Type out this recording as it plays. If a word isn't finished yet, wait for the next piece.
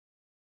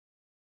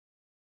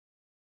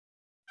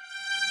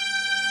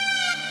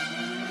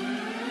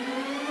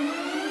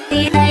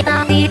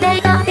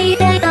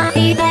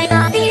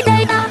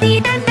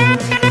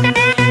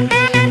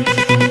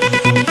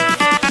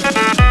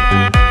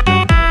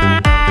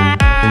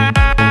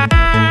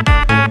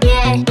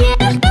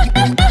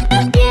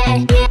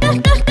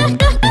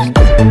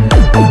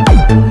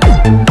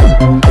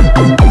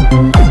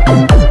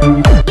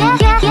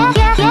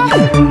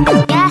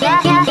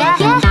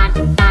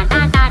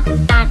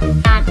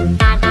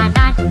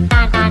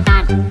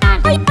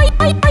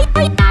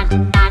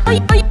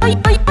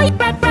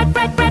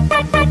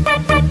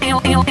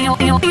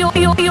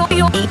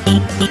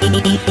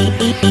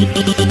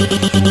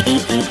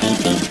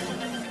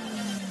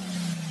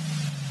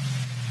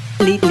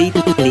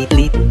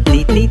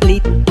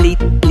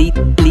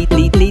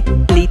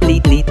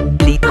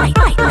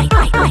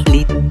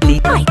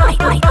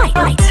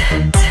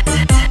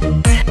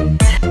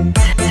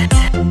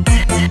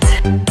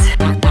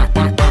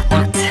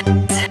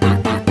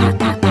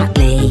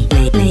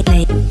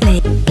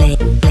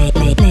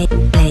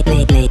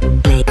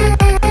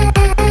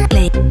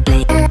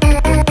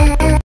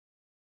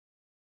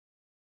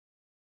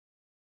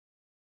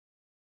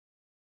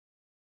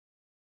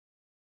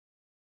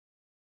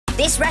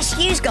This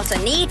rescue's got a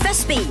need for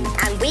speed,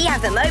 and we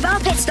have the mobile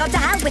pit stop to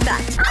help with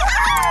that.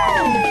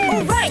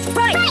 All right,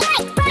 right,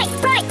 right, right,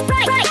 right,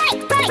 right,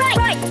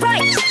 right, right,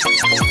 right,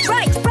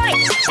 right, right,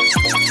 right,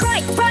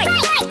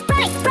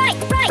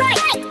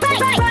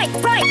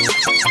 right,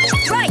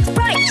 right,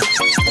 right.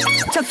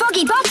 To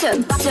Foggy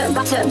Bottom, butter,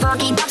 butter,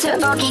 foggy, butter,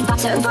 foggy,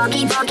 butter,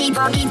 foggy, foggy,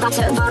 foggy,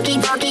 butter,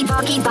 foggy, foggy,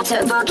 foggy,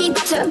 butter, foggy,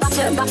 butter,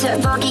 butter,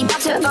 butter, foggy,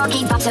 butter,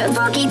 foggy, butter,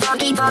 foggy,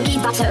 foggy, foggy,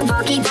 butter,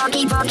 foggy,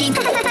 foggy, foggy.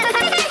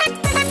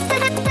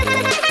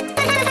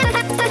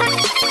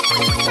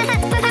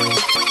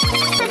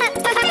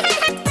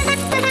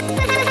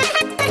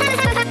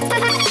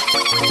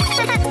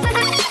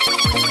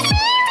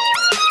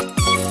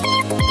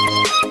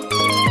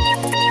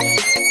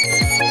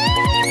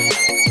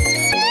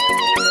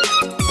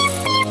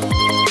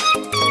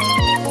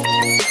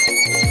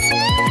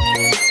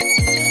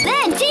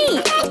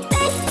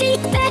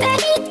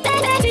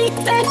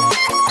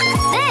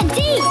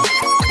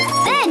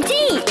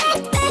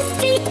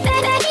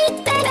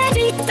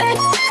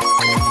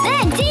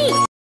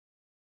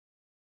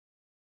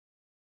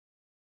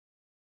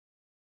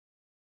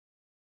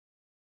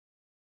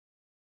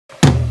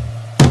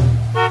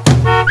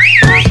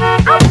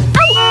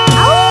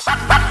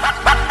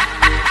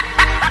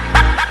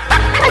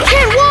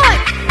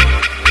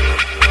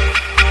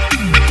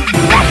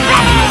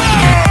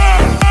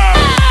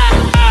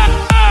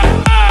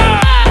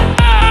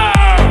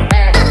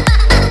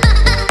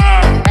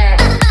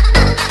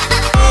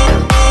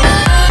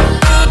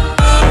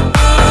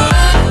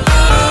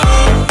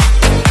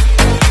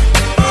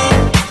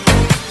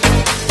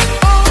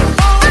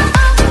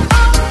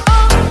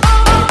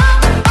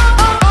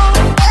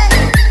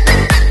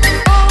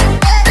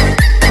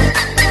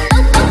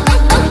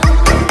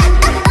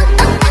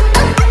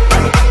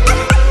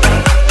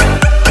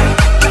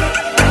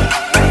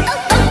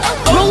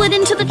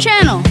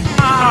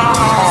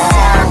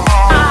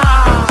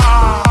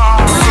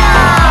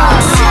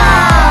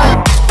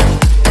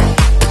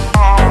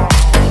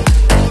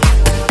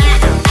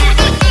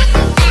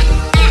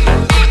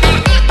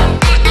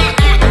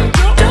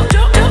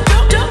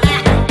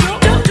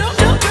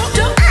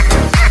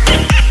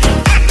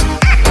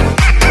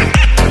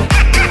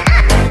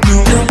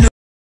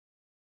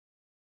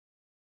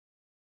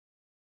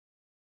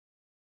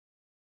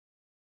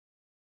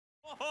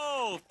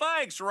 Oh,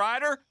 thanks,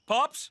 Ryder.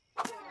 Pups?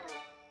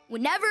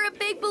 Whenever a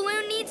big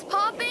balloon needs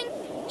popping,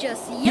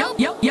 just yelp.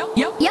 Yep, yep,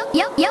 yep, yep,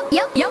 yep, yep,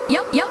 yep, yep,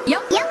 yep, yep,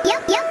 yep, yep,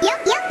 yep,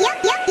 yep, yep.